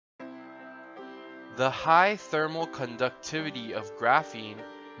The high thermal conductivity of graphene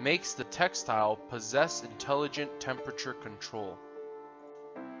makes the textile possess intelligent temperature control.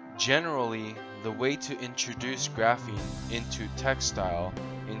 Generally, the way to introduce graphene into textile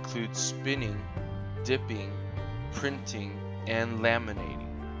includes spinning, dipping, printing, and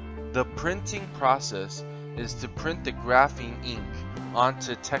laminating. The printing process is to print the graphene ink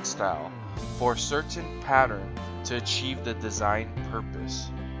onto textile for a certain pattern to achieve the design purpose.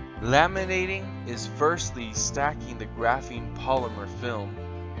 Laminating is firstly stacking the graphene polymer film,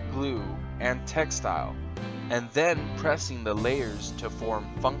 glue, and textile, and then pressing the layers to form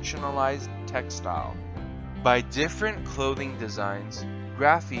functionalized textile. By different clothing designs,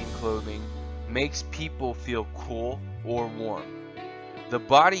 graphene clothing makes people feel cool or warm. The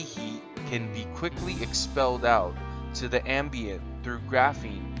body heat can be quickly expelled out to the ambient through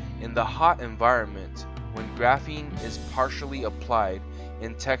graphene in the hot environment when graphene is partially applied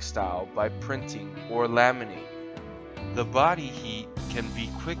in textile by printing or laminating. The body heat can be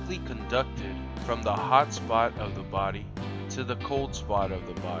quickly conducted from the hot spot of the body to the cold spot of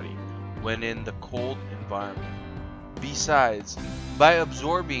the body when in the cold environment. Besides, by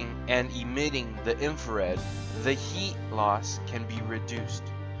absorbing and emitting the infrared, the heat loss can be reduced.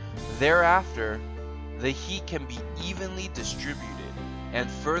 Thereafter, the heat can be evenly distributed and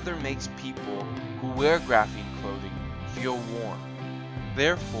further makes people who wear graphene clothing feel warm.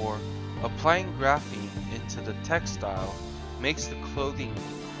 Therefore, applying graphene into the textile makes the clothing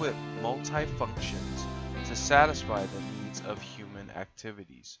equip multi-functions to satisfy the needs of human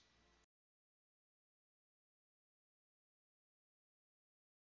activities.